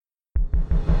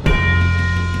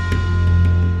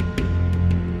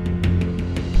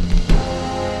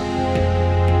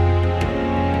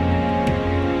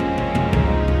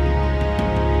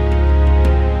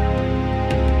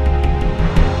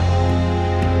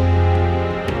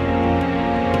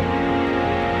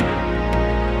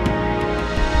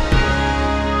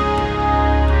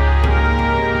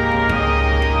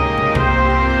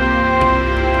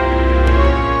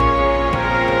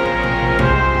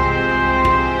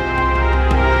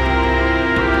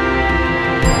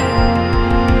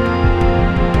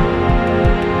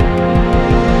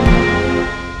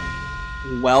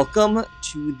welcome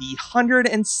to the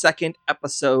 102nd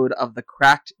episode of the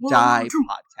Cracked Die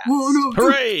podcast.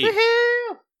 Hooray!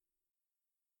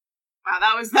 Wow,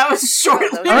 that was short.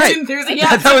 All right,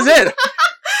 that was it.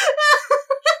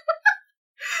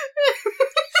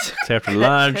 It's after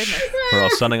lunch. We're all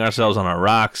sunning ourselves on our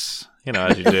rocks,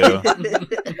 as you do.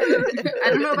 I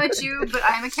don't know about you, but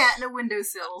I'm a cat in a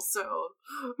windowsill, so...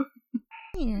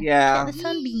 Yeah. The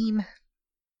sunbeam.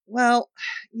 Well,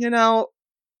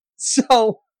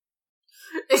 so...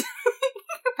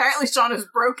 Apparently Sean is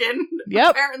broken.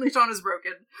 Yep. Apparently Sean is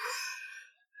broken.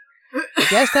 I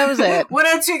guess that was it.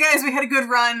 102, guys, we had a good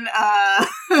run.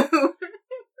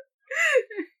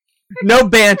 No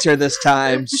banter this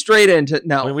time. Straight into...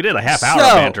 No. I mean, we did a half hour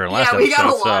banter in last we got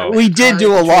episode, a lot. so... We did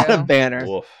do a lot of banter.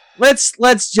 Woof.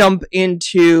 Let's jump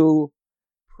into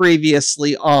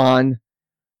previously on.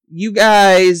 You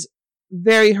guys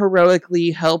very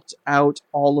heroically helped out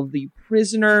all of the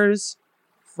prisoners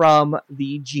from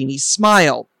the Genie's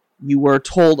Smile. You were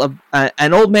told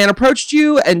an old man approached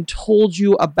you and told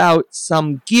you about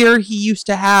some gear he used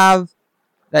to have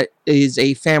that is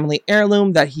a family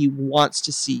heirloom that he wants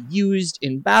to see used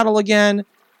in battle again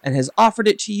and has offered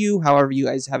it to you. However, you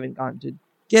guys haven't gone to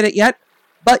get it yet.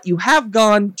 But you have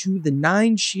gone to the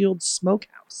Nine Shield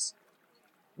Smokehouse.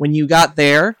 When you got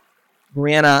there,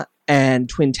 Brianna and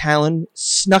Twin Talon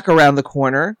snuck around the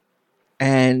corner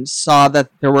and saw that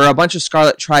there were a bunch of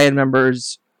Scarlet Triad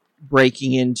members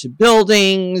breaking into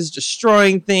buildings,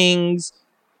 destroying things,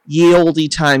 ye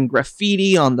olde time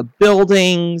graffiti on the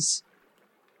buildings.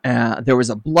 There was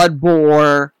a blood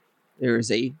boar. There was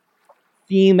a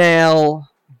female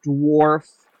dwarf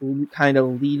kind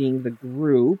of leading the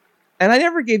group. And I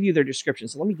never gave you their description,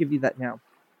 so let me give you that now.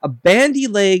 A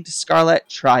bandy-legged Scarlet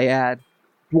Triad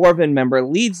dwarven member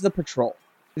leads the patrol.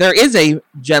 There is a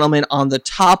gentleman on the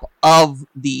top of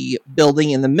the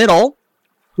building in the middle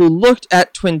who looked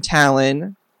at Twin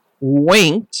Talon,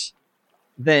 winked,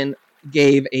 then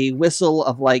gave a whistle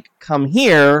of, come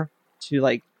here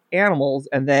to, animals,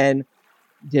 and then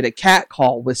did a cat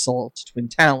call whistle to Twin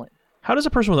Talon. How does a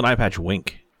person with an eye patch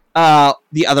wink?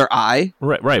 The other eye.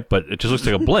 Right, but it just looks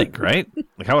like a blink, right?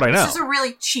 How would I know? This is a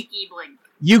really cheeky blink.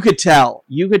 You could tell.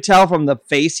 You could tell from the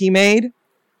face he made.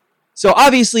 So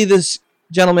obviously this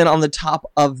gentleman on the top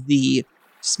of the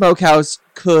smokehouse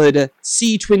could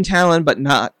see Twin Talon, but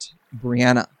not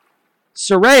Brianna.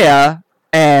 Soraya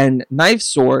and Knife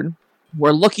Sword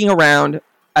were looking around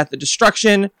at the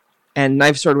destruction, and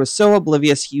Knife Sword was so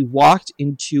oblivious he walked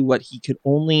into what he could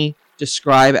only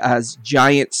describe as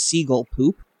giant seagull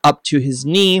poop up to his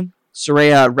knee.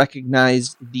 Soraya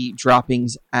recognized the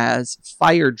droppings as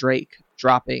Fire Drake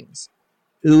droppings,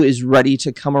 who is ready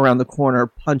to come around the corner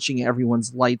punching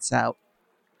everyone's lights out.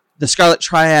 The Scarlet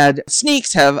Triad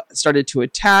sneaks have started to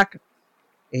attack.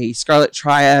 A Scarlet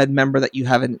Triad member that you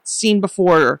haven't seen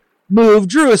before moved,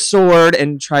 drew a sword,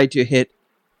 and tried to hit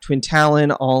Twin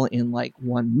Talon all in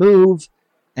one move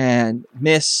and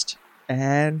missed.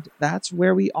 And that's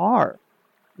where we are.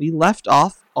 We left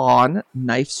off on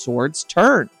Knife Sword's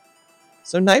turn.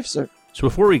 So Knife Sword. So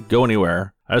before we go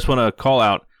anywhere, I just want to call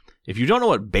out, if you don't know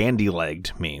what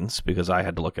bandy-legged means, because I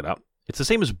had to look it up, it's the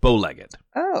same as bow-legged.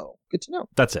 Oh, good to know.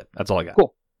 That's it. That's all I got.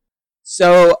 Cool.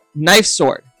 So, Knife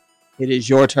Sword, it is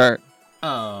your turn.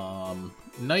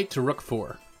 Knight to Rook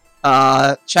 4.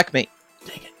 Checkmate.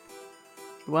 Dang it.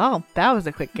 Well, that was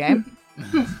a quick game.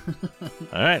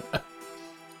 All right.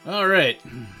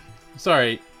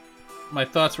 Sorry. My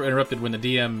thoughts were interrupted when the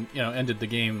DM, ended the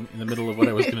game in the middle of what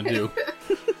I was going to do.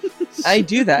 I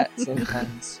do that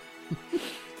sometimes.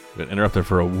 Been interrupted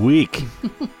for a week.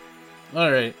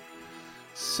 All right.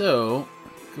 So,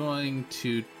 going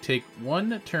to take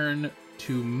one turn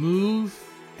to move,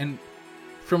 and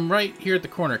from right here at the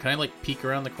corner, can I peek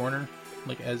around the corner,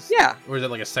 Yeah. or is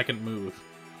that a second move?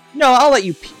 No, I'll let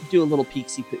you do a little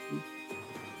peeksy pookie.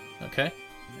 Okay.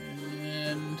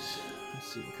 And let's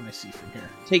see, what can I see from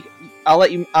here?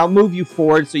 I'll move you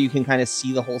forward so you can kind of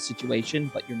see the whole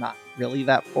situation, but you're not really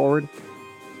that forward.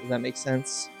 Does that make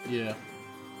sense? Yeah.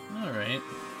 All right.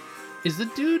 Is the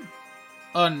dude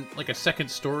on a second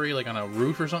story, on a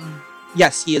roof or something?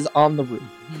 Yes, he is on the roof.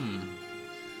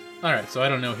 All right, so I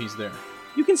don't know he's there.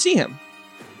 You can see him.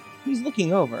 He's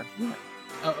looking over. Yeah.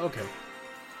 Oh, okay.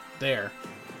 There.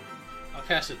 I'll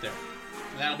cast it there.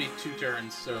 And that'll be 2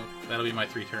 turns, so that'll be my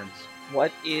 3 turns.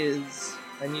 What is...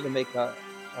 I need to make a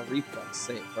reflex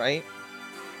save, right?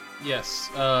 Yes.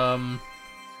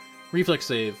 Reflex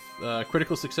save.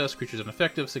 Critical success, creature's an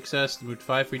effective success. Moved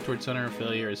 5 feet towards center.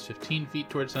 Failure is 15 feet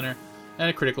towards center. And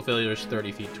a critical failure is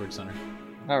 30 feet towards center.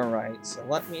 Alright, so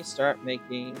let me start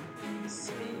making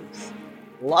saves.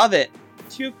 Love it!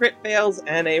 2 crit fails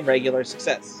and a regular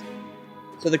success.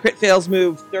 So the crit fails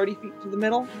move 30 feet to the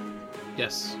middle.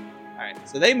 Yes. Alright,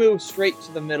 so they move straight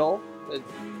to the middle.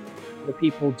 The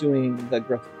people doing the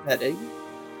graffiti.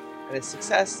 And a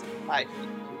success, 5 feet to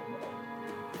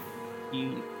the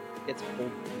middle. He gets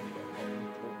pulled.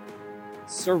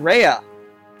 Soraya.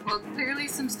 Well, clearly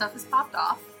some stuff has popped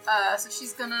off. So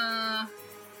she's gonna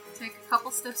take a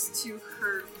couple steps to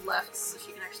her left so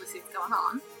she can actually see what's going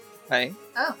on. Okay.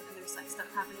 Oh, and there's like stuff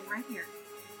happening right here.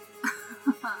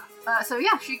 So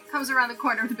yeah, she comes around the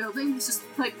corner of the building. It's just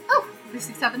like, oh, this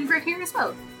thing's happening right here as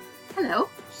well. Hello.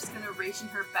 She's gonna reach in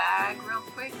her bag real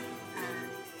quick and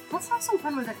let's have some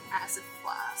fun with an acid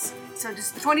flask. So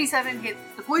does the 27 hit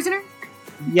the poisoner?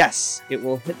 Yes, it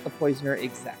will hit the poisoner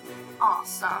exactly.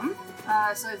 Awesome.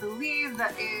 So I believe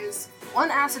that is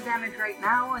 1 acid damage right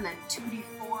now and then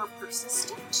 2d4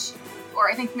 persistent. Or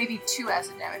I think maybe 2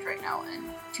 acid damage right now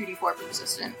and 2d4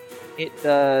 persistent. It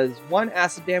does 1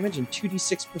 acid damage and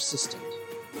 2d6 persistent.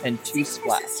 And 2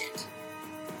 splat. Persistent.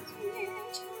 Sweet.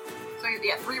 So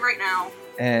yeah, 3 right now.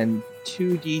 And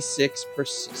 2d6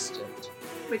 persistent.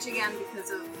 Which again,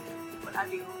 because of what I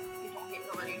do, you don't hit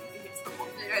nobody. It hits the wall.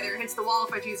 It either hits the wall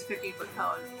if I choose a 15-foot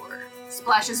cone, or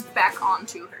splashes back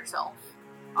onto herself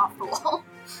off the wall.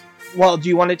 Well, do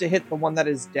you want it to hit the one that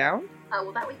is down?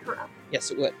 Will that wake her up?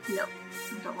 Yes, it would. No.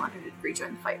 I don't want her to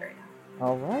rejoin the fight right now.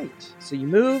 Alright. So you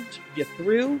moved, you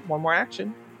threw, 1 more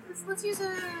action. Let's use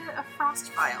a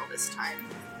frost vial this time.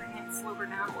 Bring it, slow her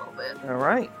down a little bit.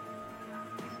 Alright.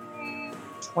 Okay.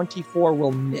 24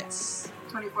 will miss.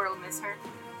 24 will miss her.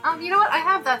 You know what? I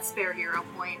have that spare hero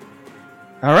point.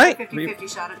 Alright.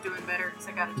 50-50 shot at doing better because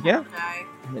I got a 10 Yeah. die.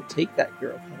 I'm gonna take that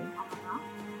hero point.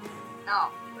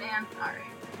 Oh, man. Alright.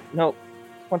 Nope.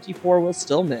 24 will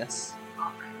still miss.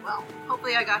 Alright, well,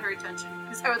 hopefully I got her attention,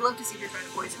 because I would love to see her try to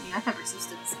poison me. I have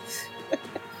resistance.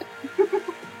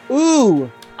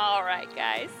 Ooh! Alright,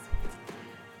 guys.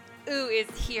 Ooh is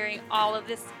hearing all of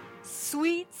this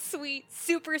sweet, sweet,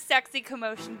 super sexy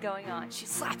commotion going on. She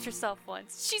slaps herself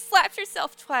once, she slaps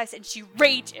herself twice, and she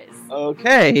rages.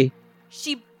 Okay.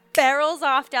 She barrels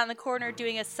off down the corner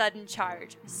doing a sudden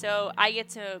charge. So I get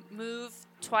to move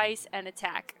twice and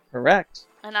attack. Correct.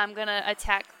 And I'm gonna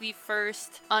attack the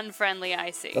first unfriendly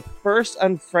I see. The first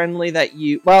unfriendly that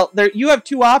you... Well, you have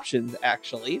 2 options,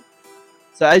 actually.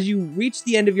 So as you reach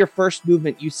the end of your first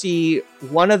movement, you see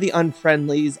one of the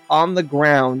unfriendlies on the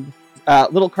ground,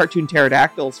 little cartoon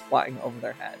pterodactyls flying over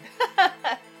their head.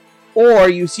 Or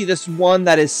you see this one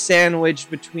that is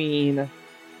sandwiched between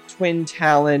Twin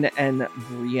Talon and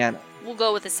Brianna. We'll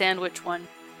go with the sandwich one.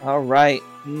 Alright.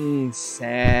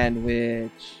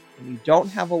 Sandwich. And you don't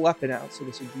have a weapon out, so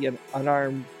this would be an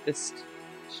unarmed fist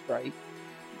strike.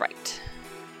 Right.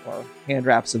 Or hand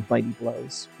wraps of mighty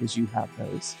blows, because you have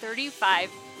those.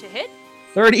 35 to hit.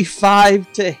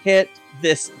 35 to hit.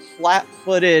 This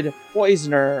flat-footed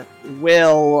poisoner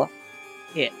will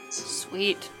hit.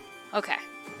 Sweet. Okay.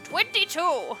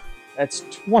 22. That's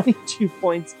 22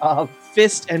 points of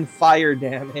fist and fire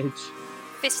damage.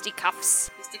 Fisticuffs.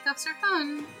 Fisticuffs are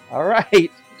fun.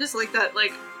 Alright. Just like that,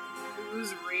 like,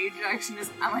 whose rage action is,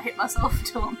 I'm gonna hit myself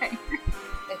until I'm angry.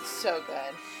 It's so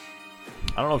good.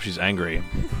 I don't know if she's angry.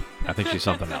 I think she's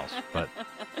something else, but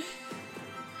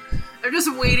I'm just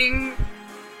waiting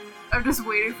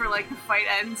for, like, the fight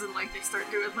ends and, like, they start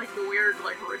doing, like, the weird,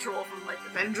 like, ritual from, like,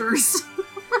 Avengers.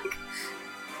 Like,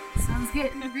 sun's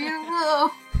getting real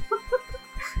low.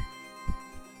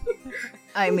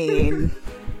 I mean,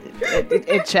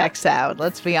 it checks out,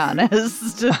 let's be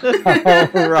honest.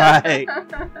 Alright.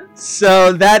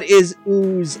 So that is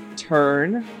Oo's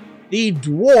turn. The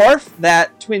dwarf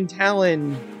that Twin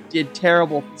Talon did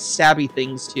terrible stabby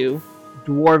things to,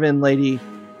 dwarven lady,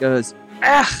 goes,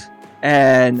 "Ah!"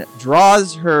 and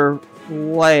draws her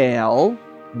flail,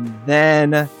 and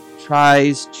then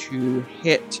tries to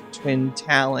hit Twin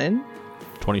Talon.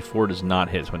 24 does not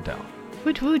hit Twin Talon.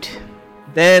 Woot woot.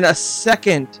 Then a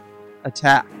second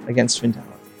attack against Twin Talon.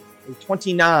 A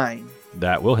 29.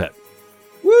 That will hit.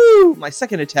 Woo! My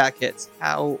second attack hits.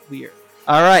 How weird.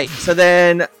 Alright, so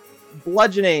then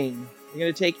bludgeoning. You're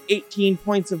going to take 18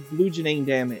 points of bludgeoning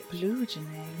damage.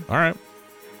 Bludgeoning. All right.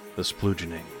 The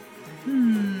sploogeoning.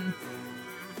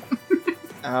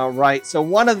 Alright, so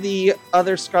one of the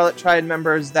other Scarlet Triad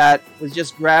members that was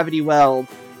just gravity welled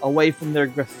away from their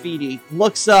graffiti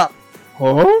looks up.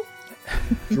 Huh?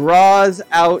 Draws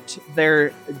out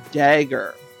their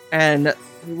dagger and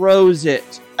throws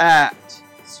it at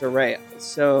Soraya.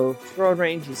 So throw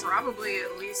range is Probably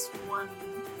at least 1,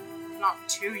 not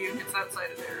 2 units outside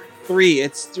of there. 3.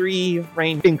 It's 3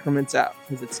 range increments out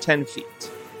because it's 10 feet.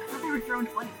 I thought they were throwing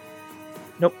 20.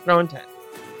 Nope, throwing 10.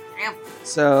 Damn.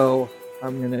 So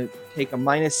I'm going to take a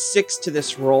 -6 to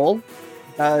this roll.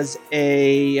 Does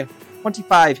a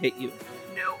 25 hit you?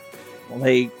 No. Well,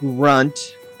 they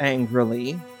grunt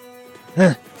angrily,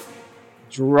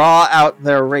 draw out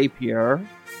their rapier,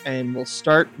 and will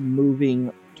start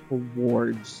moving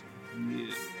towards you.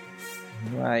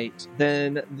 Right.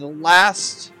 Then the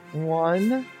last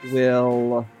one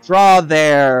will draw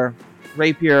their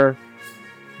rapier,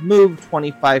 move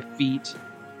 25 feet,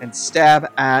 and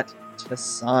stab at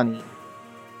Tasani.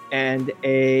 And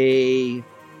a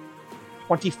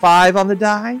 25 on the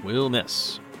die? Will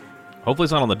miss. Hopefully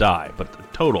it's not on the die, but the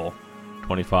total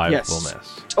 25 Yes. will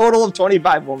miss. Total of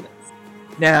 25 will miss.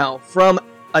 Now, from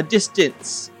a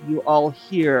distance, you all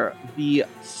hear the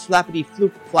flappity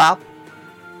floop flap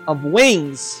of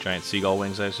wings. Giant seagull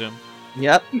wings, I assume.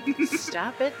 Yep.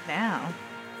 Stop it now.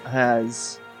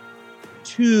 As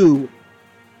 2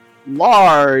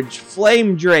 large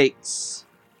flame drakes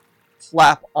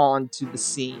flap onto the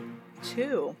scene.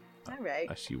 2. All right.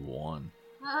 I see one.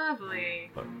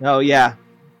 Lovely. Oh, yeah.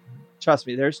 Trust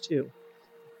me, there's 2.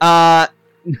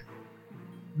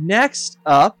 Next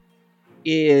up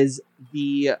is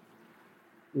the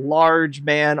large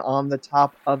man on the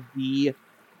top of the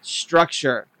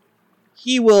structure.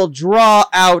 He will draw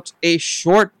out a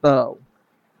short bow,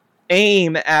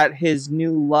 aim at his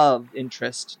new love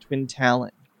interest, Twin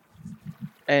Talon,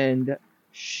 and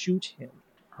shoot him.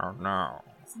 Oh no.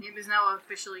 His name is now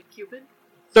officially Cupid.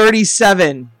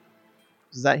 37.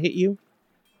 Does that hit you?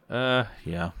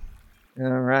 Yeah. All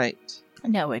right.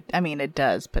 No, it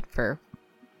does, but for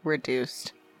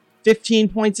reduced. 15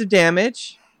 points of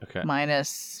damage. Okay.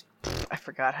 Minus. I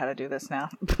forgot how to do this now.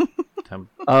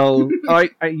 Oh,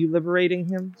 are you liberating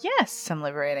him? Yes, I'm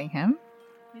liberating him.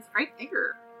 He's right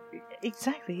there.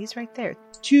 Exactly, he's right there.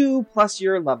 2 plus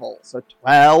your level, so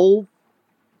 12.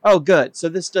 Oh, good. So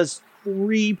this does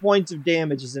 3 points of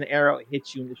damage as an arrow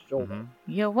hits you in the shoulder. Mhm.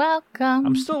 You're welcome.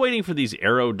 I'm still waiting for these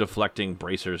arrow deflecting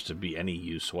bracers to be any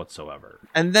use whatsoever.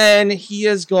 And then he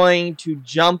is going to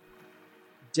jump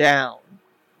down.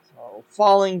 So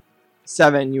falling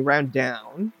 7, you round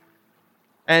down.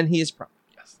 And he is prone.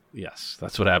 Yes,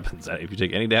 that's what happens. If you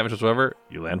take any damage whatsoever,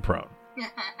 you land prone.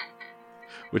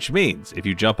 Which means if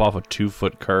you jump off a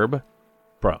 2-foot curb,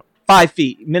 prone. 5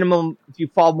 feet. Minimum if you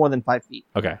fall more than 5 feet.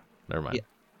 Okay, never mind. Yeah.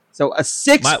 So a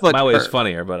 6-foot My way is curve.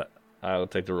 funnier, but I'll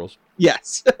take the rules.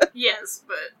 Yes. Yes,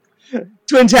 but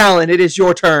Twin Talon, it is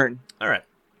your turn. All right.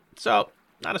 So,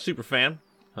 not a super fan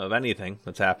of anything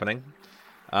that's happening.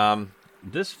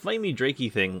 This flamey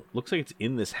drakey thing looks like it's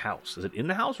in this house. Is it in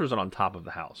the house or is it on top of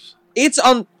the house? It's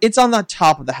on the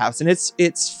top of the house and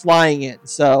it's flying in.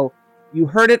 So you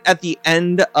heard it at the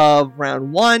end of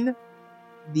round 1.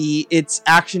 Its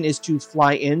action is to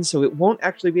fly in, so it won't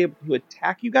actually be able to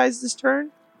attack you guys this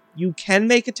turn. You can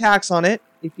make attacks on it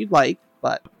if you'd like,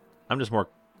 but I'm just more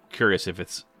curious if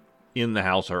it's in the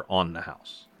house or on the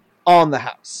house. on the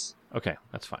house. Okay,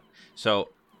 that's fine. So,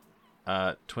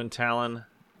 Twin Talon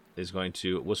is going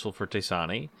to whistle for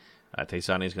Taysani.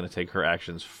 Taysani is going to take her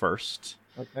actions first.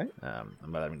 Okay.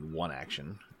 And by that I mean one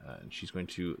action. And she's going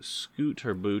to scoot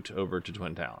her boot over to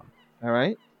Twin Talon. All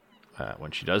right.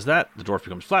 When she does that, the dwarf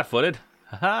becomes flat-footed.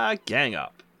 Haha, gang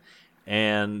up.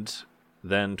 And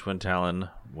then Twin Talon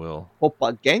will...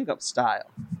 Hoppa gang up style.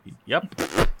 Yep.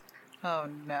 Oh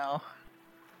no.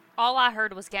 All I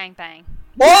heard was gangbang.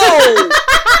 Whoa!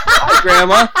 Hi,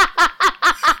 Grandma.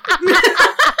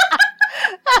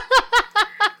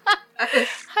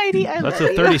 Heidi, I That's love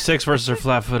a you. 36 versus her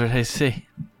flat-footed AC.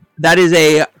 That is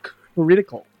a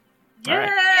critical. All right.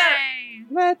 Yay!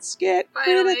 Let's get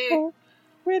Finally. critical.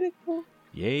 Critical.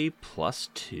 Yay,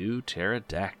 +2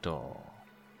 pterodactyl.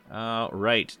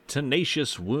 Right.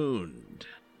 Tenacious wound.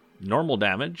 Normal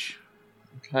damage.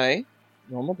 Okay.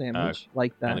 Normal damage.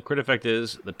 Like And the that. crit effect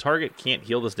is the target can't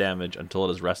heal this damage until it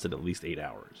has rested at least 8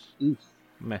 hours. Oof.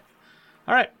 Meh.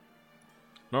 All right.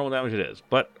 Normal damage it is.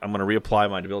 But I'm going to reapply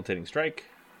my debilitating strike.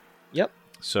 Yep.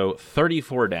 So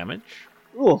 34 damage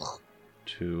Ugh.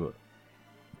 to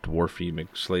Dwarfy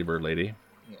McSlaber lady.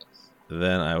 Yes.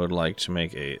 Then I would like to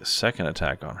make a second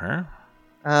attack on her.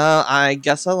 I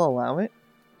guess I'll allow it.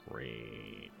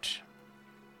 Great.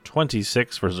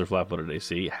 26 versus her flat-footed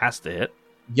AC. Has to hit.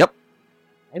 Yep.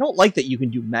 I don't like that you can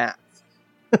do math.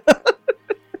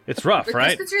 It's rough, but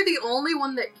right? because you're the only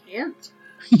one that can't.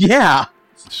 Yeah.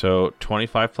 So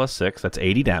 25 plus 6. That's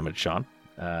 80 damage, Sean.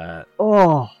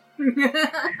 Oh.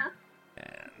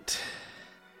 And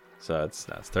so that's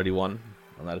 31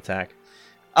 on that attack.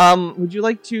 Would you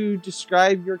like to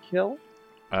describe your kill?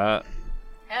 Hell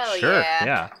Sure,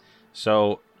 yeah.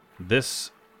 So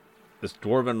this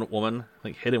dwarven woman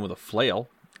hit him with a flail.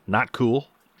 Not cool.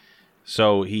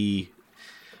 So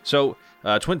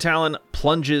Twin Talon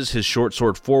plunges his short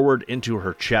sword forward into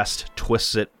her chest,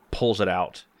 twists it, pulls it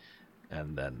out,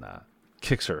 and then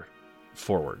kicks her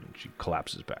forward, and she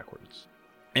collapses backwards.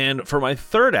 And for my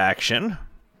third action,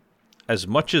 as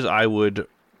much as I would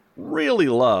really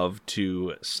love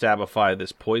to stabify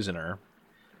this poisoner,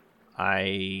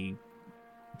 I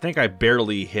think I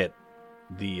barely hit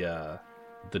the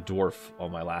dwarf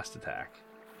on my last attack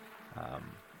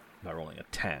by rolling a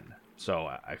 10. So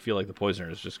I feel like the poisoner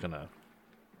is just gonna...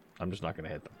 I'm just not gonna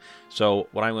hit them. So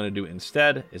what I'm gonna do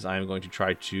instead is I'm going to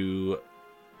try to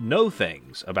know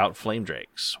things about flame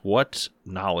drakes. What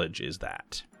knowledge is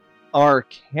that?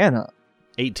 Arcana.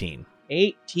 18.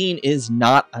 18 is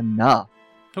not enough.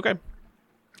 Okay.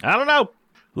 I don't know.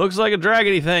 Looks like a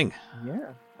dragony thing.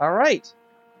 Yeah. All right.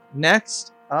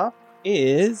 Next up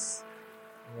is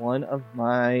one of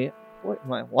my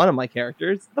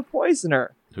characters, the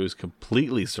Poisoner. Who's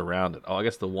completely surrounded. Oh, I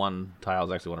guess the one tile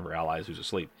is actually one of her allies who's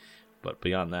asleep. But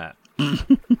beyond that...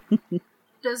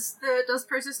 Does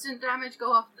persistent damage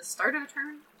go off at the start of a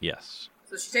turn? Yes.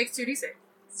 So she takes 2d6.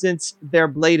 Since their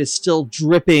blade is still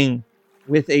dripping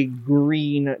with a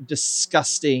green,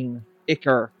 disgusting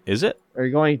ichor, Is it? are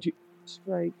you going to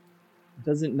strike?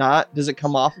 Does it not? Does it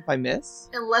come off if I miss?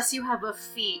 Unless you have a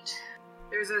feat.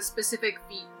 There's a specific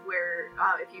feat where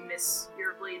if you miss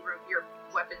your blade, your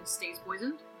weapon stays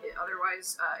poisoned.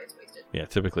 Otherwise, it's wasted. Yeah,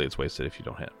 typically it's wasted if you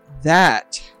don't hit.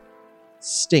 That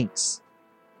stinks.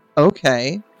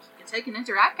 Okay. You can take an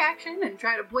interact action and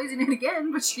try to poison it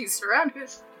again, but she's surrounded.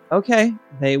 Okay.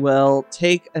 They will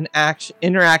take an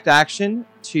interact action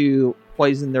to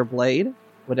poison their blade.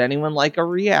 Would anyone like a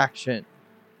reaction?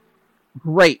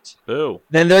 Great. Boo.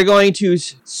 Then they're going to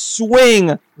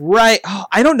swing right... Oh,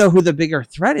 I don't know who the bigger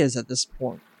threat is at this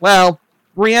point. Well,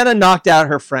 Brianna knocked out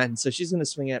her friend, so she's going to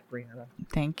swing at Brianna,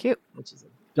 Thank you. which is a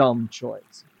dumb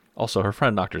choice. Also, her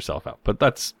friend knocked herself out, but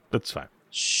that's fine.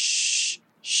 Shh.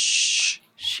 Shh.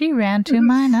 She ran to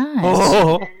my knife.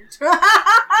 Oh!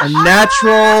 A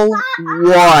natural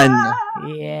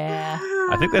 1. Yeah.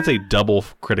 I think that's a double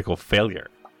critical failure.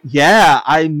 Yeah,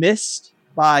 I missed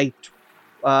by...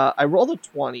 I rolled a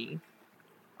 20.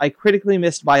 I critically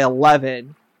missed by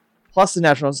 11, plus the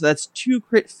natural, so that's 2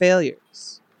 crit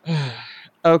failures.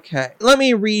 Okay, let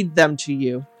me read them to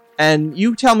you, and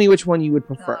you tell me which one you would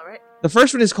prefer. All right. The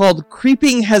first one is called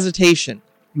Creeping Hesitation.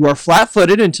 You are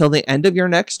flat-footed until the end of your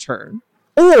next turn,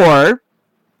 or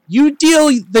you deal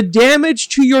the damage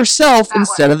to yourself That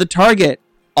instead one. of the target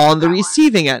on the That one.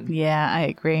 receiving end. Yeah, I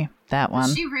agree. That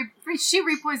one. She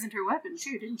re-poisoned her weapon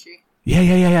too, didn't she?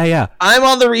 Yeah. I'm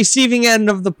on the receiving end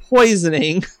of the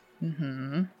poisoning.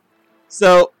 Mm-hmm.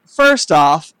 So, first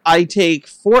off, I take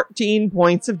 14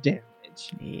 points of damage.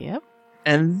 Yep.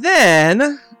 And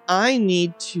then I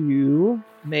need to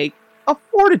make a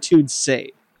fortitude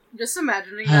save. I'm just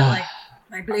imagining that, like,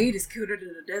 my blade is coated in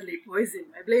a deadly poison.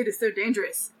 My blade is so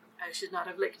dangerous. I should not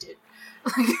have licked it.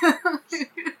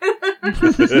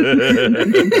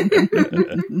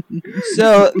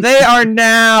 So, they are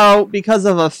now, because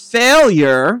of a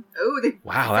failure... Oh, they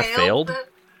Wow, that failed? the-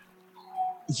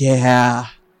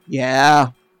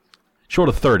 Yeah. Short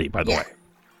of 30, by the Yeah. way.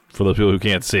 For those people who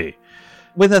can't see.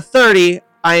 With a 30,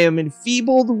 I am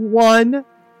enfeebled 1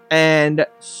 and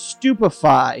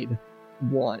stupefied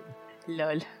 1.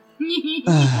 Lol.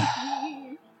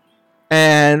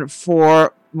 And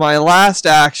for my last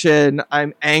action,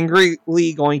 I'm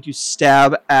angrily going to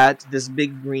stab at this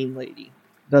big green lady.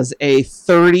 Does a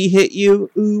 30 hit you?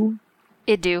 Ooh.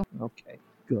 It do. Okay,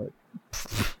 good.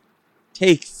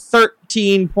 Take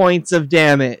 13 points of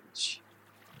damage.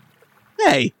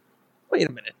 Hey, wait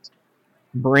a minute.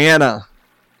 Brianna.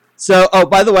 So, oh,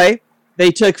 by the way,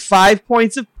 they took 5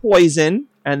 points of poison,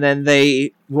 and then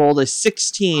they rolled a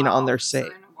 16 on their So save.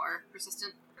 they're no more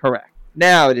persistent. Correct.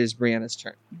 Now it is Brianna's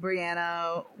turn.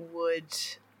 Brianna would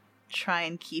try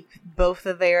and keep both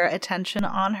of their attention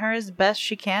on her as best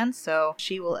she can, so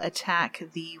she will attack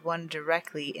the one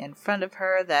directly in front of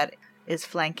her that is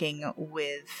flanking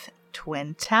with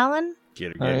Twin Talon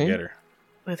Get Alright. her.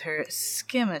 with her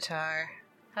scimitar.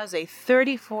 Has a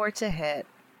 34 to hit.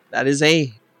 That is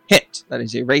a hit. That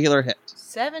is a regular hit.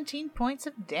 17 points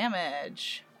of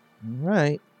damage. All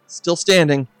right. Still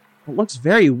standing. It looks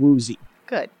very woozy.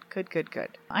 Good.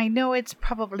 I know it's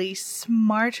probably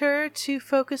smarter to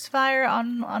focus fire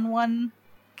on one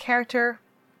character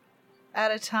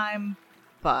at a time,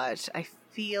 but I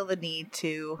feel the need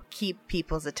to keep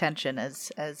people's attention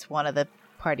as one of the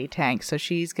party tanks. So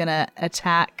she's gonna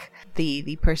attack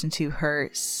the person to her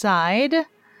side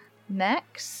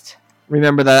next.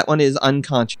 Remember that one is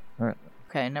unconscious. All right.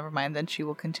 Okay, never mind. Then she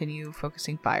will continue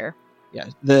focusing fire. Yeah,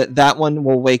 that one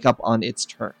will wake up on its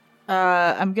turn.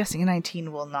 I'm guessing a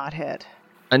 19 will not hit.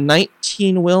 A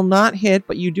 19 will not hit,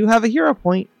 but you do have a hero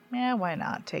point. Yeah, why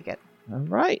not? Take it. All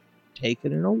right. Take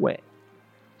it away.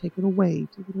 Take it away.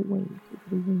 Take it away. Take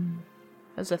it away.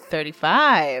 That's a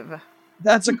 35.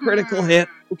 That's a critical hit.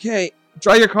 Okay.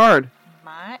 Draw your card.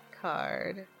 My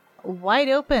card. Wide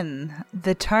open.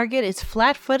 The target is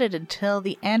flat-footed until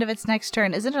the end of its next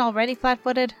turn. Isn't it already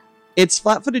flat-footed? It's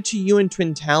flat-footed to you and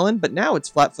Twin Talon, but now it's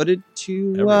flat-footed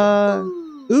to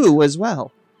Everyone. Ooh as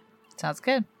well. Sounds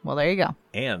good. Well, there you go.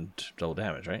 And double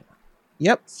damage, right?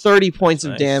 Yep. 30 points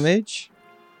of nice. damage.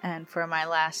 And for my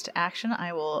last action,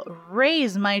 I will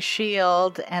raise my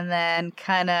shield and then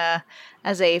kind of,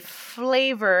 as a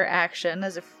flavor action,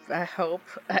 I hope,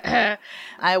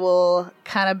 I will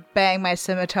kind of bang my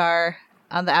scimitar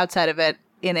on the outside of it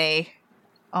in a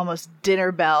almost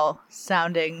dinner bell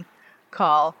sounding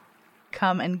call.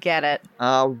 Come and get it.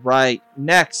 All right.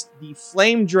 Next, the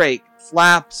Flame Drake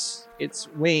flaps its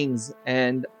wings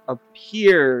and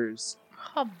appears.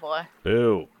 Oh boy.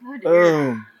 Boo. Oh, dear.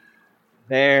 Boom.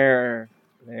 There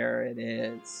it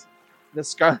is. The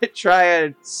Scarlet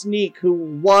Triad Sneak, who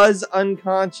was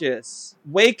unconscious,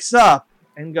 wakes up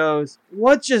and goes,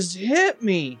 "What just hit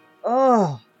me?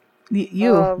 Oh,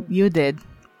 You did.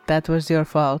 That was your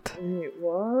fault. wait,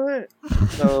 what?"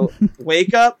 So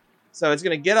wake up. So it's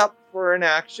gonna get up for an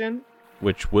action.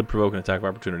 Which would provoke an attack of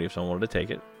opportunity if someone wanted to take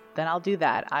it. Then I'll do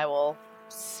that. I will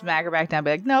smack her back down and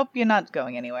be like, nope, you're not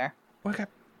going anywhere. Wake up.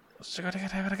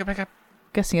 Wake up.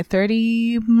 Guessing a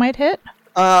 30 might hit?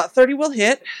 30 will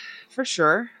hit for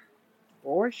sure.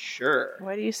 For sure.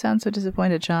 Why do you sound so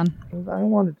disappointed, Sean? I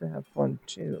wanted to have fun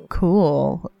too.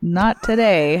 Cool. Not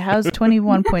today. How's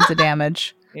 21 points of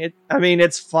damage?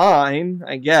 It's fine,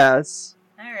 I guess.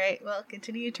 All right. Well,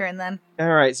 continue your turn then.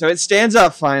 All right, so it stands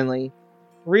up finally,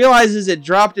 realizes it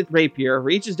dropped its rapier,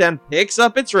 reaches down, picks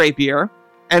up its rapier,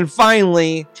 and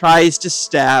finally tries to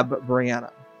stab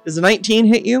Brianna. Does a 19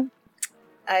 hit you?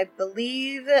 I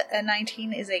believe a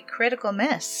 19 is a critical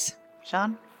miss.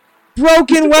 Sean?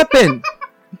 Broken weapon!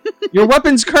 Your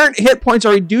weapon's current hit points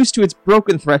are reduced to its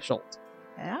broken threshold.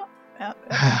 Yeah.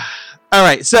 All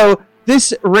right, so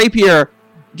this rapier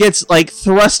gets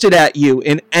thrusted at you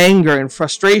in anger and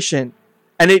frustration,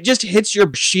 and it just hits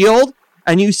your shield,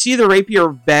 and you see the rapier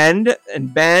bend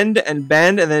and bend and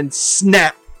bend, and then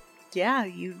snap. Yeah,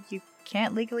 you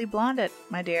can't legally blonde it,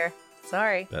 my dear.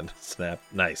 Sorry. Then snap.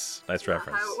 Nice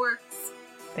reference. How it works.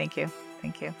 Thank you.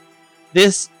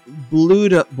 This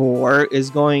blood boar is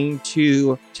going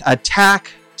to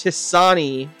attack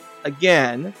Tisani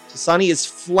again. Tisani is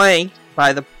flanked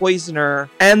by the poisoner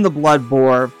and the blood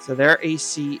boar, so their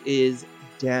AC is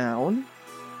down.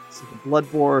 So the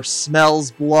blood boar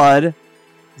smells blood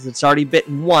because it's already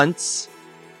bitten once.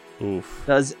 Oof.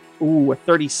 Does a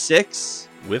 36.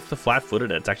 With the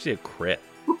flat-footed, it's actually a crit.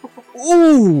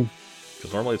 Ooh,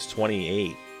 Because normally it's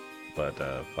 28, but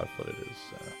flat-footed is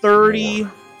 30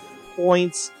 more.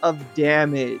 points of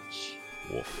damage.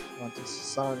 Woof. Onto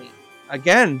Sasani.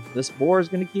 Again, this boar is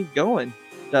going to keep going.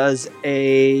 Does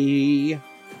a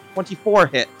 24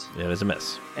 hit. Yeah, it is a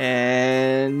miss.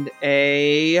 And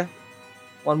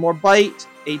one more bite,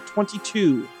 a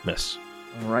 22. Miss.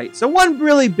 All right, so one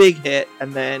really big hit,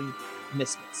 and then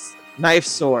miss. Knife,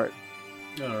 sword.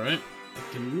 All right.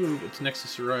 I can move. It's next to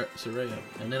Soraya.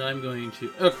 And then I'm going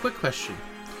to... Oh, quick question.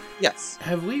 Yes.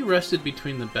 Have we rested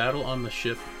between the battle on the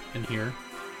ship and here?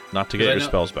 Not to get your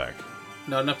spells back.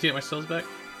 Not enough to get my spells back?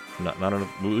 Not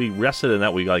enough. We rested in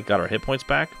that we got our hit points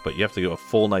back, but you have to go a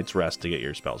full night's rest to get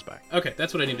your spells back. Okay,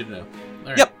 that's what I needed to know. All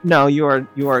right. Yep. No, you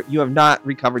have not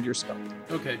recovered your spell.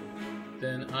 Okay.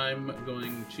 Then I'm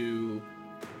going to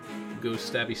go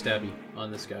stabby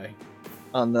on this guy.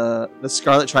 On the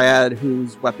Scarlet Triad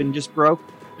whose weapon just broke.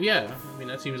 Yeah, I mean,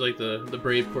 that seems like the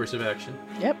brave course of action.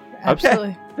 Yep,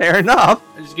 absolutely. Fair enough.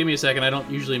 Just give me a second. I don't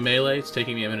usually melee. It's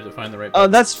taking me a minute to find the right Oh,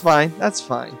 button. that's fine. That's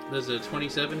fine. There's a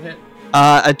 27 hit.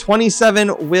 A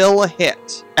 27 will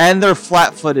hit. And they're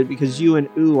flat-footed because you and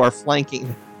Ooh are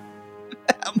flanking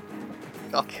them.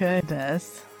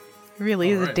 Goodness. It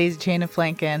really is a Alright. daisy chain of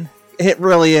flanking. It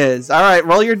really is. All right,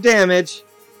 roll your damage.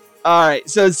 All right,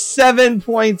 so 7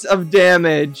 points of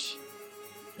damage.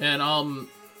 And I'll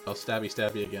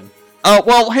stabby again. Oh,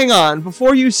 well, hang on.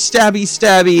 Before you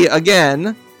stabby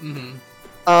again, Mm-hmm.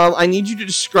 I need you to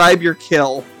describe your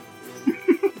kill.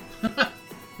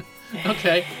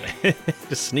 Okay.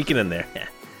 Just sneaking in there.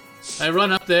 I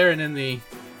run up there, and in the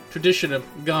tradition of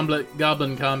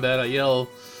goblin combat, I yell...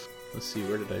 Let's see,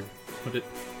 where did I put it?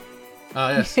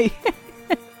 Yes.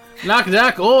 Knock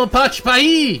knock, oh patch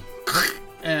pai!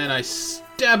 And I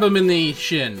stab him in the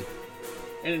shin.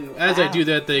 And as I do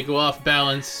that, they go off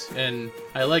balance, and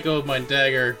I let go of my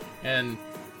dagger, and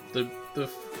the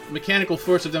mechanical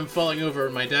force of them falling over,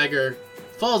 my dagger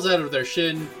falls out of their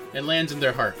shin and lands in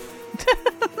their heart.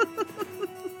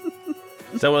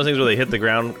 Is that one of those things where they hit the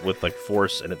ground with like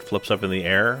force and it flips up in the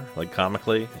air, like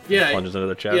comically? Yeah. And plunges into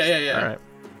their chest? Yeah. All right.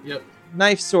 Yep.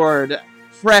 Knife sword,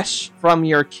 fresh from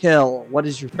your kill. What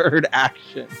is your third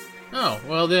action? Oh,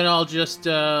 well then I'll just,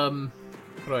 what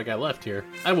do I got left here?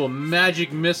 I will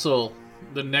magic missile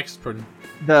the next one.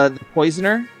 The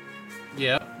poisoner?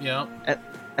 Yep.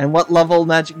 And what level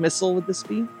magic missile would this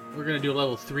be? We're gonna do a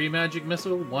level 3 magic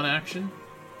missile, 1 action.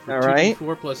 For All right.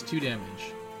 2d4 plus 2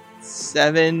 damage.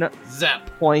 7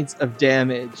 Zap. points of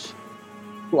damage.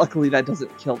 Luckily, that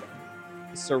doesn't kill them.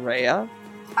 Soraya?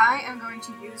 I am going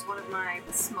to use one of my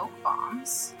smoke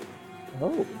bombs.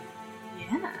 Oh.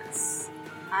 Yes.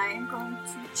 I am going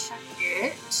to check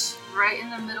it right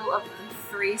in the middle of the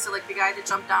 3, so like the guy that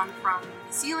jumped down from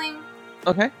the ceiling.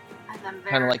 Okay. And then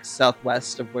there. Kind of like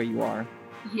southwest of where you are.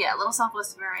 Yeah, a little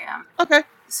southwest of where I am. Okay.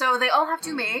 So they all have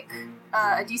to make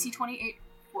a DC 28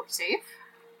 fort save.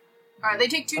 Alright, they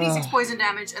take 2d6 poison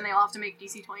damage, and they all have to make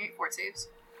DC 28 fort saves.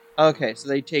 Okay, so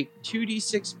they take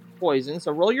 2d6 poison.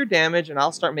 So roll your damage, and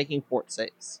I'll start making fort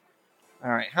saves.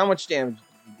 Alright, how much damage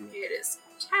did you do? It is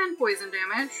 10 poison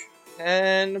damage.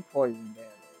 10 poison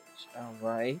damage.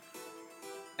 Alright.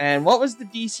 And what was the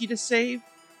DC to save?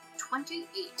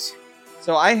 28.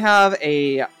 So I have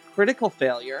a critical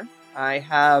failure. I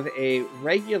have a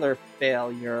regular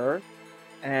failure.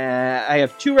 I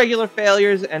have 2 regular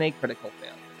failures and a critical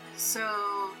failure.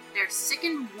 So they're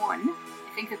sickened 1.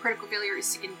 I think the critical failure is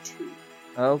sickened 2.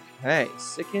 Okay,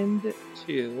 sickened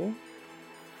 2.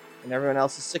 And everyone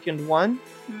else is sickened 1?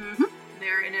 Mm-hmm.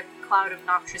 They're in a cloud of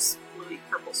noxious bluey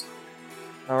purple smoke.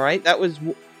 Alright, that was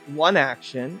 1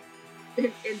 action.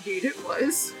 Indeed it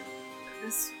was.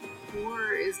 This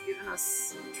war is giving us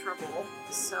some trouble,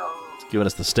 so... It's giving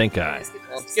us the stink eye.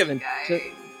 It's given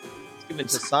to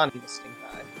Sonny the stink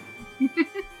eye.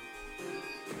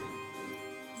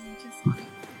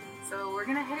 So we're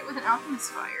gonna hit it with an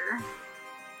alchemist fire.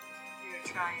 We're gonna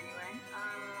try anyway.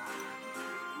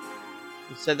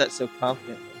 You said that so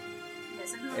confidently.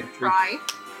 Yes, I'm gonna try.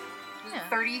 Does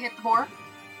 30 hit the boar?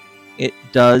 It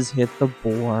does hit the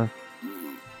boar.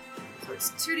 So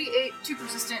it's 2d8, 2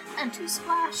 persistent, and 2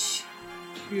 splash.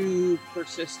 2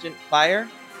 persistent fire.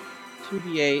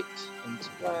 2d8 and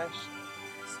splash.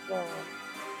 Splash.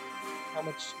 How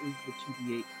much is the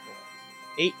 2d8 for?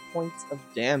 8 points of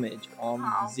damage on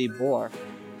the boar.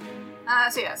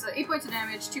 So 8 points of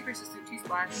damage, 2 persistent, 2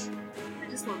 splash. I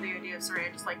just love the idea of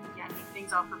Soraya just like yanking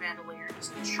things off her bandolier and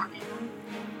just chucking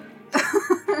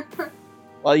them.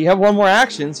 Well, you have 1 more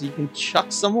action, so you can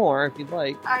chuck some more if you'd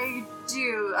like. I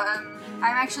do. I'm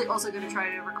actually also going to try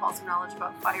to recall some knowledge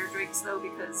about fire drakes, though,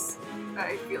 because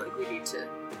I feel like we need to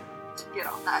get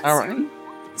on that All soon.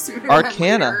 right. Sooner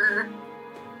Arcana.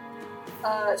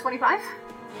 than later. 25?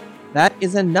 That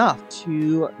is enough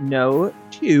to know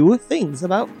 2 things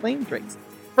about flame drakes.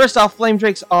 First off, flame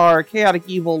drakes are chaotic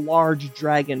evil large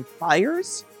dragon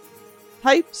fires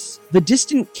types, the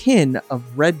distant kin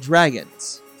of red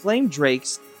dragons. Flame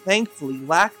drakes thankfully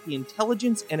lack the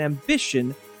intelligence and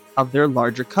ambition of their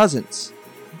larger cousins,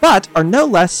 but are no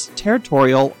less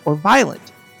territorial or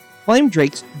violent. Flame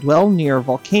drakes dwell near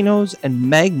volcanoes and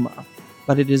magma,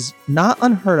 but it is not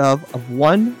unheard of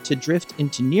one to drift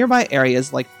into nearby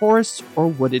areas like forests or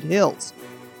wooded hills.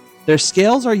 Their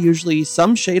scales are usually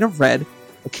some shade of red,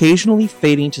 occasionally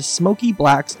fading to smoky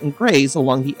blacks and grays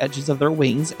along the edges of their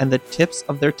wings and the tips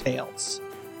of their tails.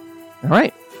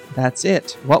 Alright, that's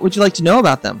it. What would you like to know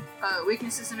about them?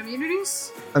 Weaknesses and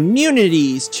immunities?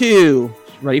 Immunities, 2.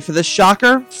 Ready for the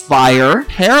shocker? Fire,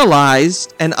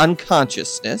 paralyzed, and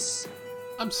unconsciousness.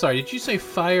 I'm sorry, did you say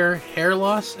fire, hair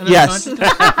loss, and Yes.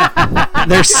 unconsciousness?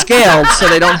 They're scaled, so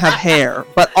they don't have hair,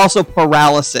 but also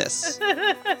paralysis.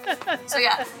 So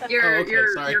yeah, your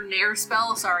Nair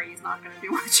spell, sorry, he's not going to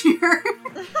do much here.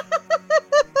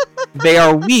 They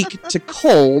are weak to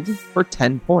cold for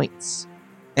 10 points.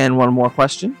 And 1 more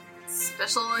question.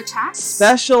 Special attacks?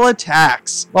 Special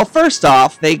attacks. Well, first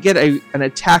off, they get an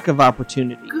attack of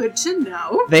opportunity. Good to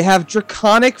know. They have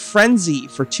Draconic Frenzy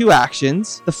for 2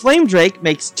 actions. The Flame Drake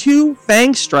makes 2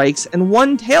 Fang Strikes and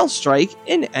 1 Tail Strike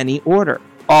in any order.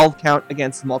 All count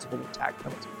against multiple attack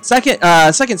penalties.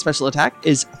 Second special attack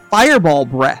is Fireball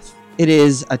Breath. It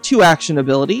is a 2-action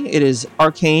ability. It is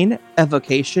Arcane,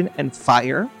 Evocation, and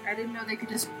Fire. I didn't know they could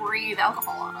just breathe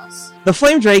alcohol on us. The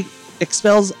Flame Drake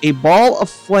expels a ball of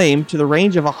flame to the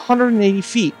range of 180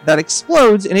 feet that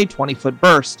explodes in a 20-foot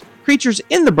burst. Creatures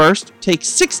in the burst take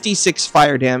 66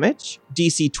 fire damage,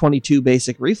 DC 22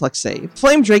 basic reflex save.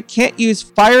 Flame Drake can't use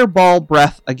Fireball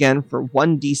Breath again for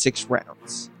 1d6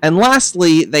 rounds. And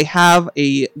lastly, they have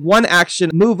a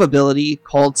one-action move ability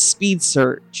called Speed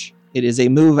Surge. It is a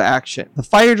move action. The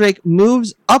Fire Drake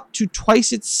moves up to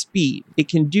twice its speed. It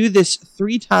can do this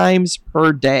 3 times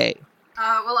per day.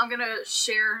 Well, I'm gonna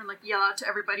share and yell out to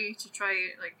everybody to try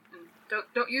and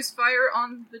don't use fire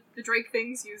on the Drake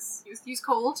things. Use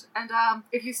cold. And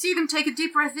if you see them take a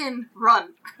deep breath in,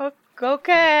 run.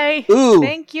 Okay. Ooh.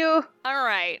 Thank you. All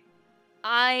right.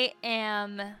 I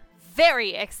am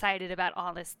very excited about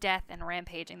all this death and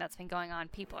rampaging that's been going on.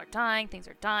 People are dying, things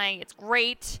are dying, it's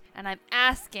great. And I'm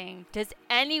asking, does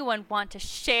anyone want to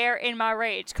share in my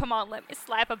rage? Come on, let me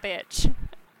slap a bitch.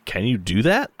 Can you do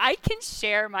that? I can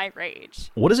share my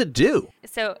rage. What does it do?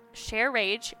 So, share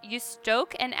rage. You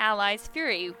stoke an ally's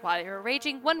fury. While you're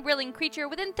raging, one willing creature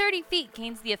within 30 feet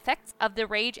gains the effects of the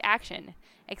rage action.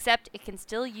 Except it can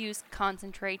still use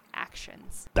concentrate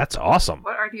actions. That's awesome.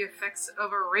 What are the effects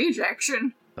of a rage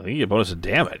action? I think you get a bonus of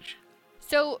damage.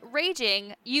 So,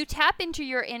 raging, you tap into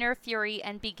your inner fury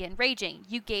and begin raging.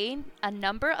 You gain a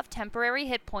number of temporary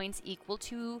hit points equal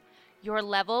to your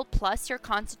level plus your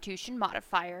constitution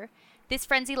modifier. This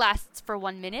frenzy lasts for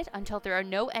 1 minute until there are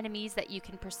no enemies that you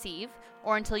can perceive,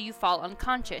 or until you fall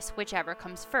unconscious, whichever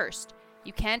comes first.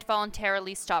 You can't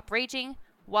voluntarily stop raging.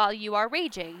 While you are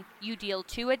raging, you deal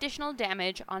 2 additional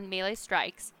damage on melee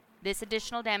strikes. This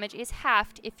additional damage is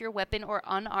halved if your weapon or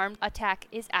unarmed attack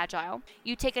is agile.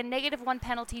 You take a -1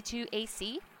 penalty to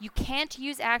AC. You can't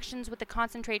use actions with the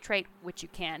concentrate trait, which you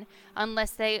can, unless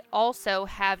they also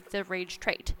have the rage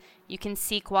trait. You can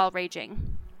seek while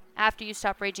raging. After you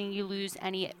stop raging, you lose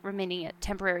any remaining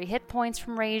temporary hit points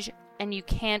from rage, and you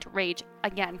can't rage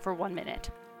again for 1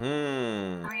 minute. I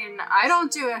mean, I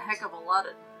don't do a heck of a lot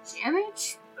of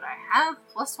damage, but I have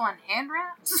 +1 hand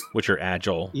wraps. Which are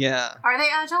agile. Yeah. Are they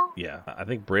agile? Yeah. I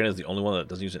think Brianna's the only one that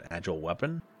doesn't use an agile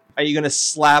weapon. Are you going to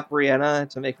slap Brianna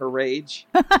to make her rage?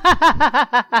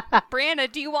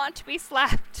 Brianna, do you want to be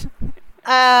slapped?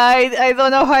 I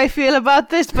don't know how I feel about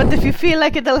this, but if you feel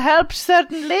like it'll help,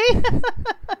 certainly.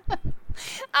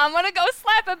 I'm gonna go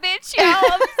slap a bitch,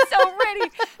 y'all. I'm so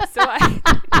ready. So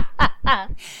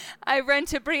I run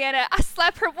to Brianna. I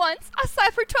slap her once. I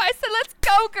slap her twice. So let's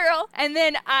go, girl. And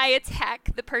then I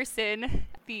attack the person.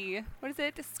 The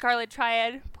Scarlet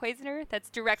Triad Poisoner that's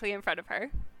directly in front of her.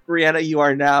 Brianna, you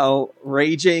are now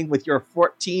raging with your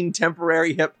 14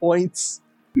 temporary hit points.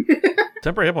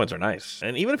 Temporary hit points are nice.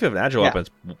 And even if you have an agile weapon, it's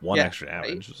 1 extra damage.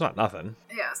 Right. It's not nothing.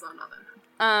 Yeah, it's not nothing.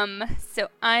 So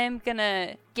I'm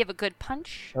gonna give a good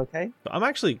punch. Okay. I'm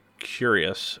actually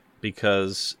curious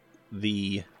because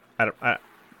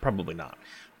probably not,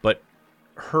 but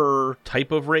her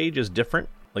type of rage is different.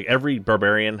 Like every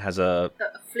barbarian has a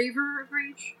flavor of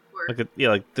rage? Or...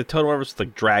 like the totem, whatever, it's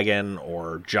like dragon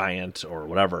or giant or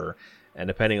whatever. And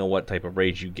depending on what type of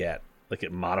rage you get, like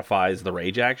it modifies the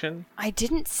rage action. I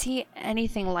didn't see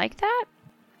anything like that.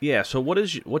 Yeah, so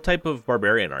what type of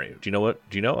barbarian are you? Do you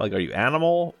know? Like, are you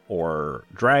animal or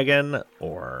dragon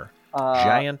or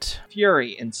giant?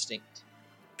 Fury Instinct.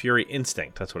 Fury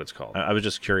Instinct, that's what it's called. I was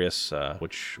just curious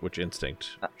which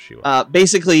instinct she was.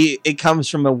 Basically, it comes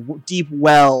from a deep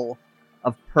well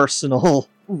of personal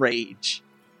rage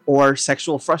or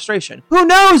sexual frustration. Who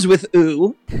knows with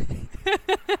Ooh?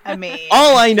 I mean...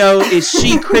 All I know is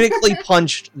she critically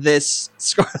punched this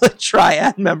Scarlet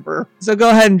Triad member. So go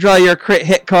ahead and draw your crit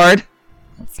hit card.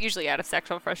 It's usually out of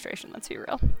sexual frustration, let's be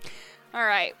real.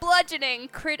 Alright, bludgeoning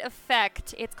crit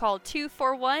effect. It's called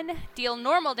 2-for-1. Deal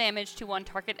normal damage to one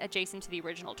target adjacent to the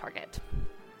original target.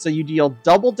 So you deal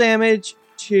double damage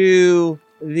to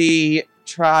the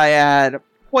Triad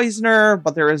Poisoner,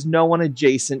 but there is no one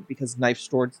adjacent because Knife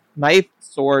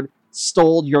Sword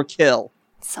stole your kill.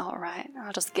 It's alright.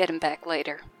 I'll just get him back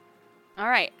later.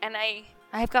 Alright, and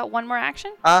I've got one more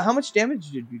action. How much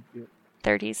damage did you do?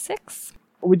 36.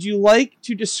 Would you like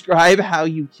to describe how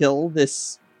you kill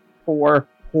this poor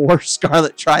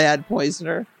Scarlet Triad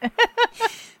Poisoner?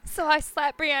 So I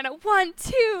slap Brianna, 1,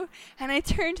 2, and I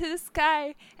turn to the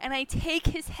sky, and I take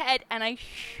his head, and I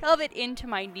shove it into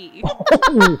my knee.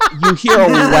 You hear a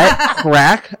wet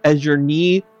crack as your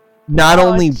knee not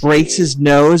only breaks his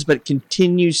nose, but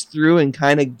continues through and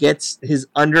kind of gets his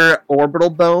under orbital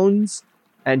bones,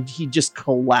 and he just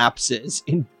collapses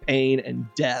in pain and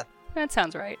death. That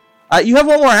sounds right. You have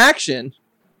one more action.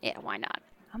 Yeah, why not?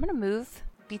 I'm going to move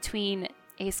between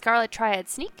a Scarlet Triad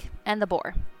Sneak and the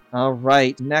Boar. All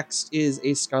right, next is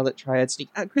a Scarlet Triad Sneak.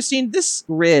 Christine, this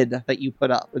grid that you put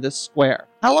up, or this square,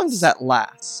 how long does that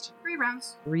last? 3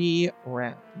 rounds. 3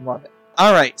 rounds. Love it.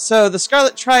 All right, so the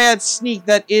Scarlet Triad sneak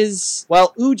that is,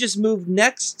 well, Ooh just moved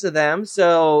next to them,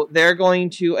 so they're going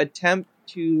to attempt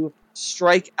to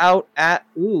strike out at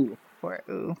Ooh Poor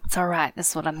Ooh. It's alright, this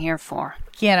is what I'm here for.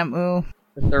 Get him, Ooh.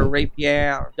 with their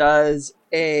rapier. Does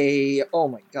oh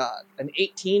my god, an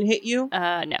 18 hit you?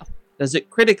 No. Does it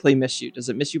critically miss you? Does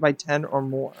it miss you by 10 or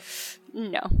more?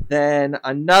 No. Then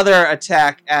another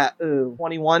attack at Ooh.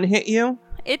 21 hit you?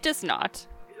 It does not.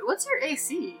 What's your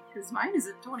AC? Because mine is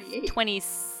at 28.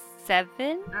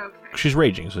 27? Okay. She's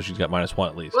raging, so she's got -1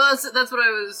 at least. Well, that's what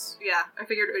I was. Yeah, I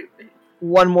figured.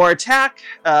 One more attack.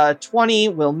 20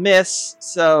 will miss.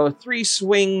 So 3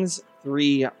 swings,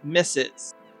 3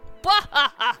 misses.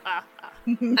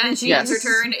 And she Yes. ends her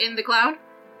turn in the cloud.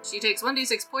 She takes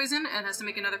 1d6 poison and has to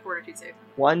make another fortitude save.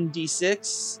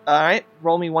 1d6. Alright,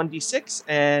 roll me 1d6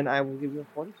 and I will give you a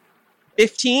 40.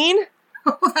 15?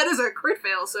 That is a crit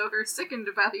fail, so her second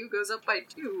value goes up by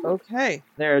 2. Okay.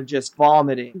 They're just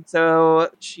vomiting. So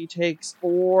she takes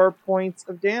 4 points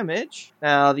of damage.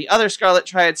 Now, the other Scarlet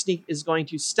Triad Sneak is going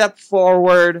to step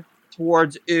forward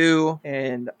towards Ooh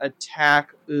and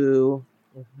attack Ooh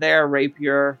with their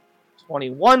rapier.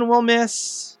 21 will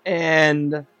miss.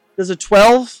 And does a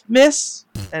 12 miss?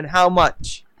 And how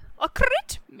much? A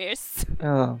crit miss.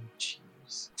 Oh,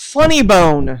 jeez. Funny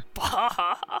Bone.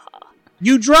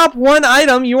 You drop one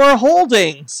item you are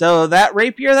holding. So that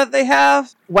rapier that they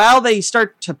have, while they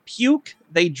start to puke,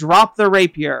 they drop the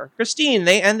rapier. Christine,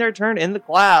 they end their turn in the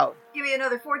cloud. Give me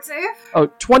another fort save. Oh,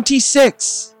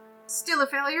 26. Still a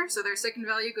failure, so their second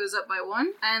value goes up by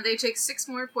 1, and they take 6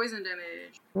 more poison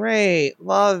damage. Great.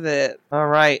 Love it. All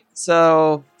right.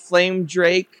 So Flame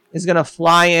Drake is going to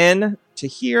fly in to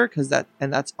here because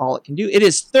that's all it can do. It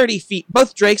is 30 feet.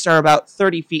 Both drakes are about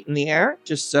 30 feet in the air,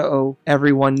 just so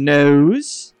everyone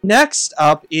knows. Next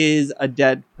up is a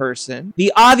dead person.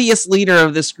 The obvious leader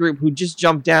of this group who just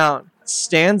jumped down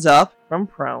stands up from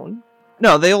prone.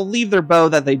 No, they'll leave their bow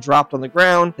that they dropped on the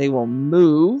ground. They will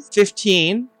move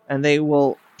 15 and they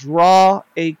will draw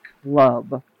a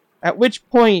club. At which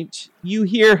point you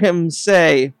hear him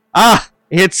say, "Ah,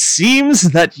 it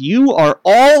seems that you are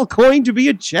all going to be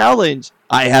a challenge.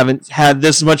 I haven't had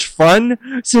this much fun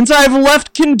since I've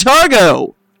left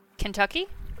Kintargo." Kentucky?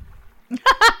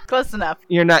 Close enough.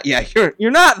 You're not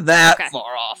not that Okay.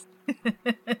 far off.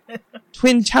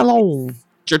 Twin Talon.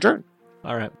 It's your turn.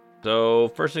 All right. So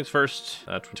first things first,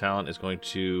 Twin Talon is going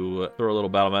to throw a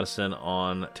little battle medicine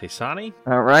on Taysani.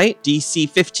 All right. DC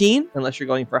 15, unless you're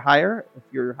going for higher. If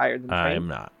you're higher than I trained. am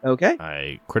not. Okay.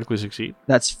 I critically succeed.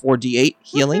 That's 4d8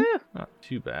 healing. Woohoo. Not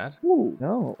too bad. Ooh,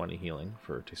 no. 20 healing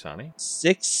for Taysani.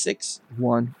 6, 6,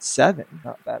 1, 7.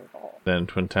 Not bad at all. Then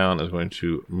Twin Talon is going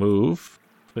to move.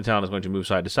 Twin Talon is going to move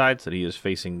side to side so that he is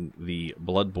facing the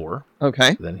Blood Boar.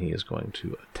 Okay. Then he is going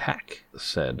to attack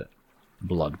said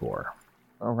Blood Boar.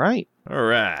 All right. All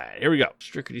right, here we go.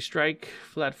 Strickety strike,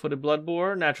 flat-footed Blood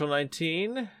Boar, natural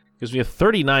 19. Gives me a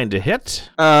 39 to hit.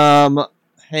 Hang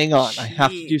on. I have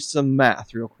to do some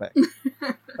math real quick.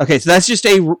 Okay, so that's just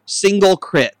a single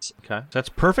crit. Okay, so that's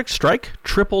perfect strike,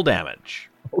 triple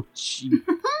damage. Oh, gee.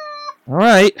 All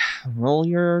right. Roll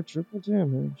your triple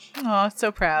damage. Oh,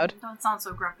 so proud. Don't sound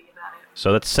so grumpy about it.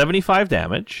 So that's 75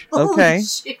 damage. Okay. Holy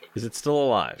shit. Is it still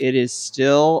alive? It is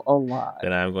still alive.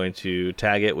 Then I'm going to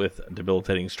tag it with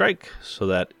debilitating strike so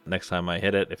that next time I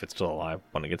hit it, if it's still alive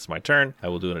when it gets my turn, I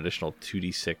will do an additional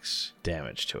 2d6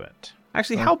 damage to it.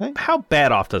 Actually, Okay. how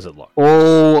bad off does it look?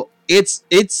 Oh, it's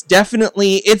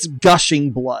definitely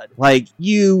gushing blood. Like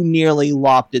you nearly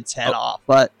lopped its head off,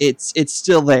 but it's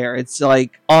still there. It's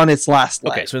like on its last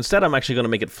leg. Okay, so instead I'm actually going to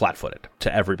make it flat-footed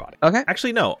to everybody. Okay.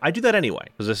 Actually, no, I do that anyway,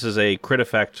 because this is a crit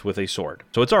effect with a sword.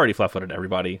 So it's already flat-footed to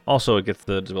everybody. Also, it gets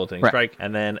the debilitating Right. strike.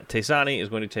 And then Taysani is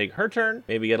going to take her turn,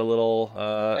 maybe get a little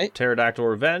Right. pterodactyl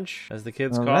revenge, as the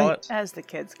kids All call right. it. As the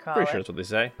kids call Pretty it. sure that's what they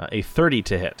say. A 30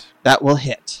 to hit. That will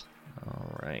hit.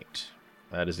 All right.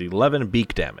 That is 11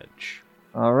 beak damage.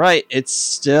 All right. It's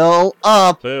still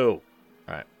up. Boo.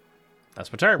 All right.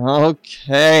 That's my turn.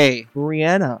 Okay.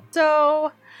 Brianna.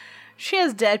 So, she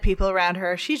has dead people around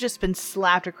her. She's just been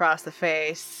slapped across the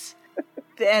face,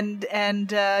 and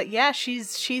yeah,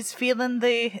 she's feeling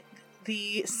the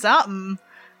something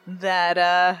that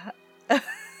that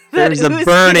There's a Ooh's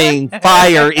burning feeling.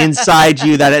 fire inside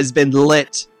you that has been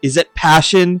lit. Is it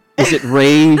passion? Is it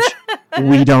rage?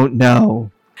 We don't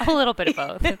know. A little bit of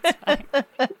both. It's fine.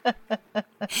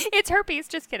 It's herpes,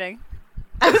 just kidding.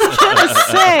 I was gonna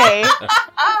say,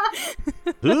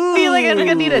 I feel like I'm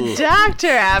gonna need a doctor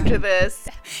after this.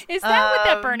 Is that what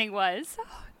that burning was?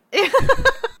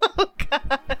 Oh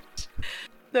god.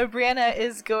 So Brianna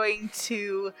is going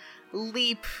to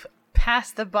leap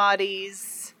past the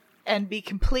bodies and be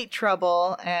complete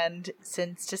trouble. And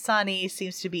since Tasani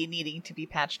seems to be needing to be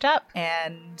patched up,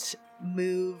 and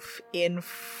move in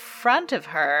front of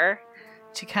her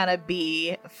to kind of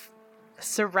be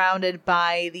surrounded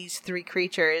by these three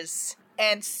creatures.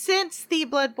 And since the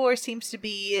blood boar seems to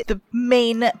be the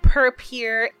main perp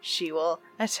here, she will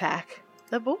attack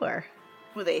the boar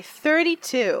with a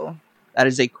 32. That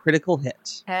is a critical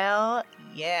hit. Hell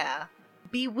yeah.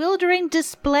 Bewildering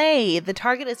display. The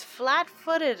target is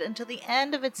flat-footed until the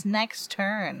end of its next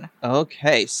turn.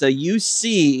 Okay, so you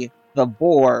see the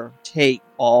boar take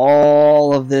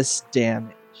all of this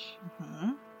damage. Mm-hmm.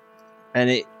 And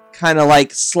it kind of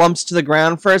like slumps to the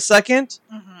ground for a second,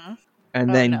 Mm-hmm. and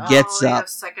Oh, then no. gets you up. have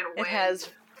second It wind. has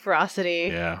ferocity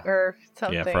Yeah. or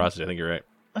something. Yeah, Frosty, I think you're right.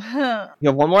 You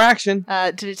have one more action.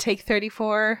 Did it take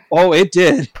 34 Oh, it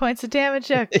did. points of damage?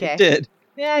 Okay. It did.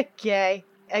 Okay.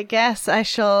 I guess I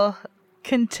shall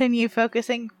continue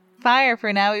focusing fire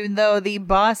for now, even though the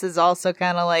boss is also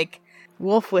kind of like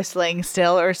wolf whistling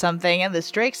still or something, and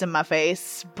this drake's in my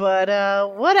face. But,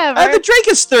 whatever. The drake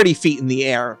is 30 feet in the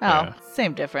air. Oh, Yeah.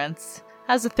 same difference.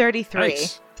 How's a 33?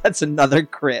 Nice. That's another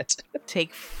crit.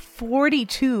 Take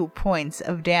 42 points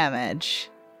of damage.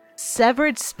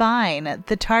 Severed spine.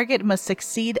 The target must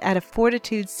succeed at a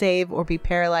fortitude save or be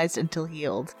paralyzed until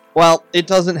healed. Well, it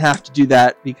doesn't have to do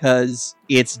that because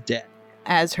it's dead.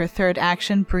 As her third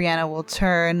action, Brianna will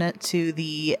turn to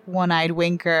the one-eyed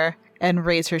winker and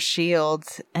raise her shield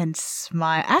and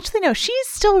smile. Actually, no, she's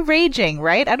still raging,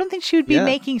 right? I don't think she would be Yeah.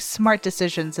 making smart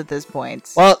decisions at this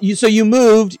point. Well, you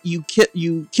moved, you killed it,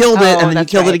 Oh, and then you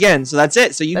that's killed right. it again. So that's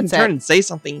it. So you That's can turn it. and say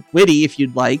something witty if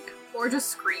you'd like. Or just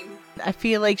scream. I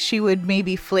feel like she would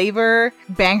maybe flavor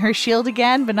bang her shield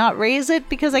again, but not raise it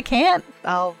because I can't.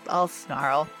 I'll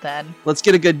snarl then. Let's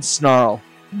get a good snarl.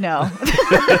 No.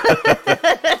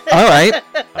 All right.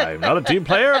 I'm not a team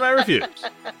player and I refuse.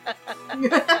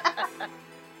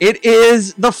 It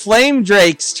is the Flame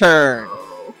Drake's turn.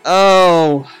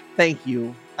 Oh, thank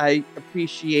you. I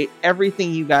appreciate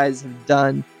everything you guys have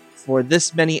done for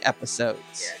this many episodes.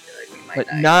 Yeah, I feel like we might But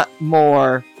die. not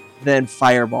more than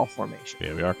fireball formation.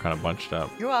 Yeah, we are kind of bunched up.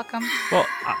 You're welcome. Well,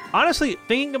 honestly,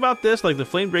 thinking about this, like the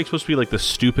Flame Drake's supposed to be like the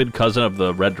stupid cousin of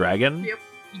the Red Dragon. Yep.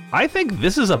 I think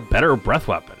this is a better breath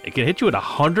weapon. It can hit you at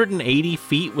 180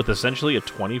 feet with essentially a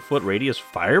 20-foot radius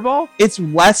fireball. It's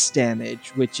less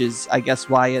damage, which is, I guess,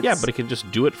 why it's... Yeah, but it can just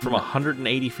do it from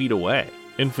 180 feet away.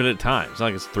 Infinite times. It's not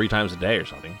like it's 3 times a day or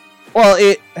something. Well,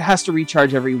 it has to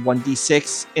recharge every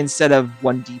 1d6 instead of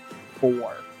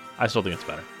 1d4. I still think it's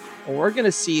better. Well, we're going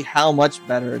to see how much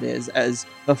better it is as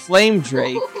the Flame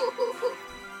Drake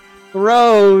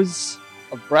throws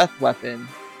a breath weapon,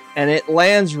 and it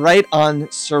lands right on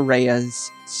Soraya's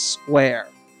square.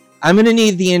 I'm going to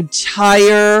need the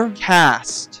entire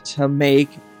cast to make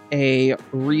a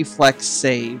reflex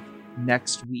save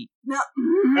next week. No.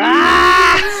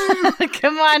 Ah!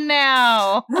 Come on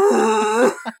now.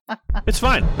 It's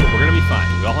fine. We're going to be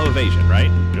fine. We all have evasion,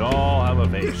 right? We all have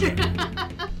evasion.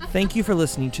 Thank you for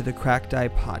listening to the Cracked Eye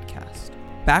Podcast.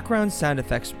 Background sound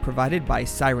effects provided by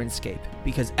Sirenscape,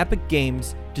 because epic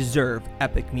games deserve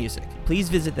epic music. Please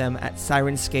visit them at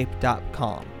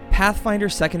sirenscape.com. Pathfinder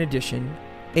 2nd Edition,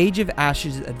 Age of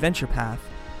Ashes Adventure Path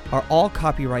are all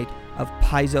copyright of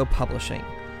Paizo Publishing.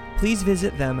 Please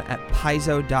visit them at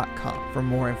paizo.com for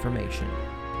more information.